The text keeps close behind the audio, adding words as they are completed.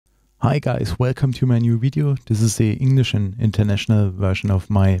Hi guys, welcome to my new video. This is the English and international version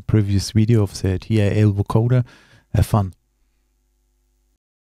of my previous video of the TAL-Vocoder. Have fun.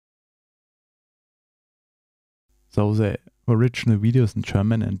 So the original video is in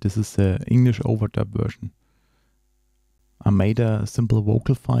German and this is the English overdub version. I made a simple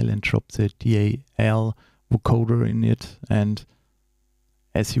vocal file and dropped the TAL-Vocoder in it, and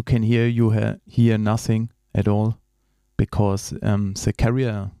as you can hear, you hear nothing at all because the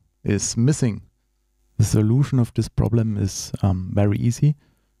carrier is missing. The solution of this problem is very easy.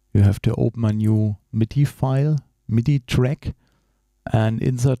 You have to open a new MIDI file, MIDI track, and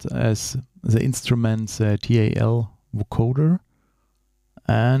insert as the instruments TAL-Vocoder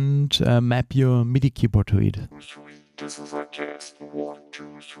and map your MIDI keyboard to it. This is a test. 1,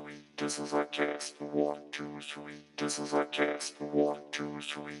 2, 3. This is a test. 1, 2, 3. This is a test. 1, 2,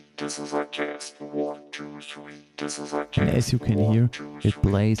 3. This is a test. 1, 2, 3. This is a test. And as you can hear, it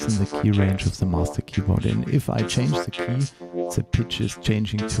plays in the key range of the master keyboard. And if I change the key, the pitch is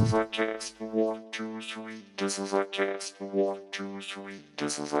changing too. This is a test. 1, 2, 3. This is a test. 1, 2, 3.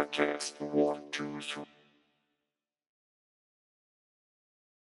 This is a test. 1, 2, 3.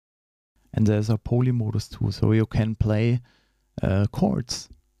 And there's a poly modus too, so you can play chords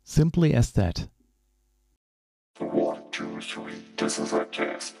simply as that. 1, 2, 3. This is a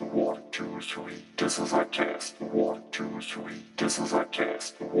test. 1, 2, 3. This is a test. 1, 2, 3. This is a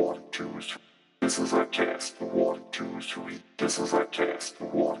test. 1, 2, 3. This is a test. 1, 2, 3. This is a test.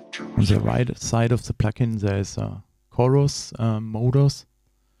 1, 2, 3. On the right side of the plugin there is a chorus modus,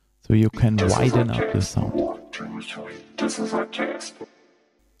 so you can widen up the sound. 1, 2, 3. This is a test.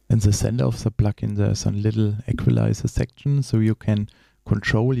 In the center of the plugin there's a little equalizer section, so you can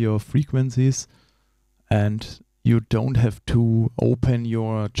control your frequencies and you don't have to open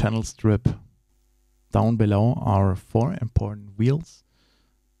your channel strip. Down below are 4 important wheels.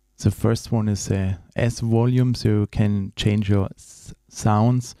 The first one is a S volume, so you can change your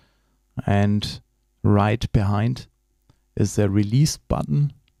sounds, and right behind is the release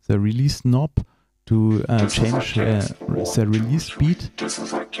button, the release knob, to change the release speed,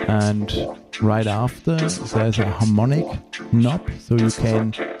 and right after there's a harmonic knob, so you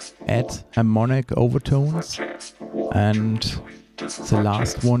can add harmonic overtones, and the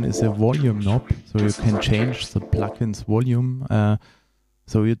last one is a volume knob, so you can change the plugin's volume,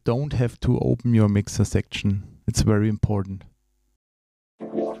 so you don't have to open your mixer section. It's very important.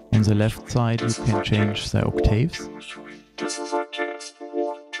 On the left side you can change the octaves.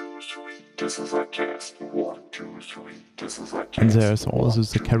 And there's also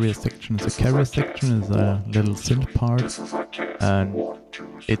the carrier section. The carrier section is a little synth part, and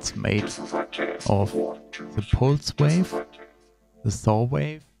it's made of the pulse wave, the saw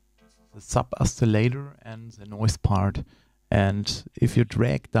wave, the sub-oscillator and the noise part. And if you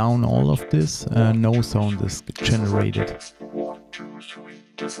drag down all of this, no sound is generated.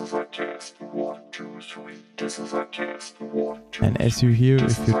 And as you hear,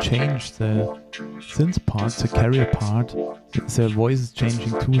 if you change the synth part, the carrier part, the voice is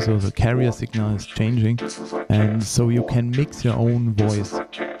changing too, so the carrier signal is changing, and so you can mix your own voice.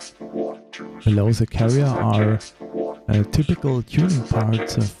 Below the carrier are typical tuning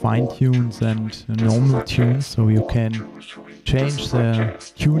parts, fine tunes and normal tunes, so you can change the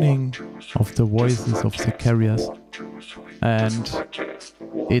tuning of the voices of the carriers, and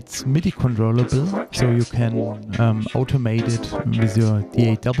it's MIDI controllable, so you can automate it with your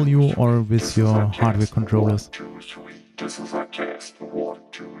DAW or with your hardware controllers. This is a test. 1,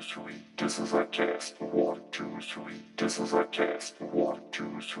 2, 3. This is a test. 1, 2, 3. This is a test. 1,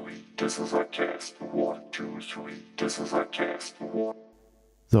 2, 3. This is a test. 1, 2, 3. This is a test.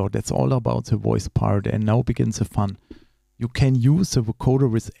 So that's all about the voice part, and now begins the fun. You can use the vocoder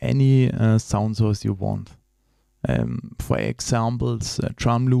with any sound source you want. For examples,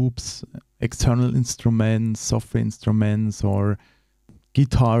 drum loops, external instruments, software instruments, or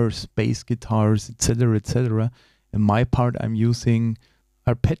guitars, bass guitars, etc., etc. In my part, I'm using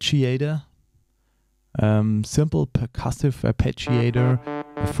arpeggiator, simple percussive arpeggiator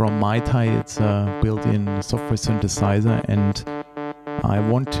from MyTai. It's a built-in software synthesizer, and I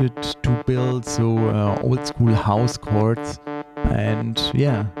wanted to build old-school house chords, and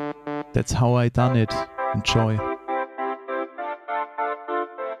yeah, that's how I done it. Enjoy.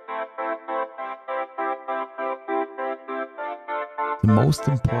 The most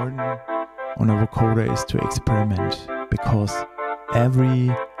important on a vocoder is to experiment, because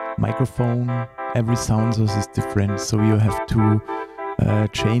every microphone, every sound source is different, so you have to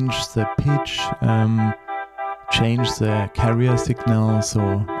change the pitch, change the carrier signal,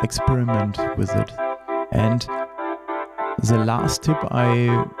 so experiment with it. And the last tip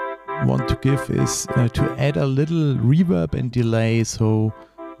I want to give is to add a little reverb and delay, so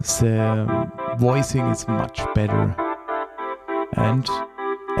the voicing is much better. And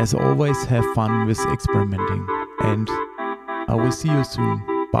as always, have fun with experimenting, and I will see you soon.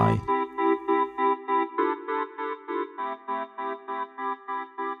 Bye.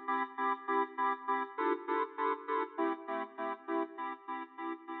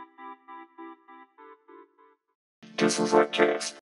 This is a test.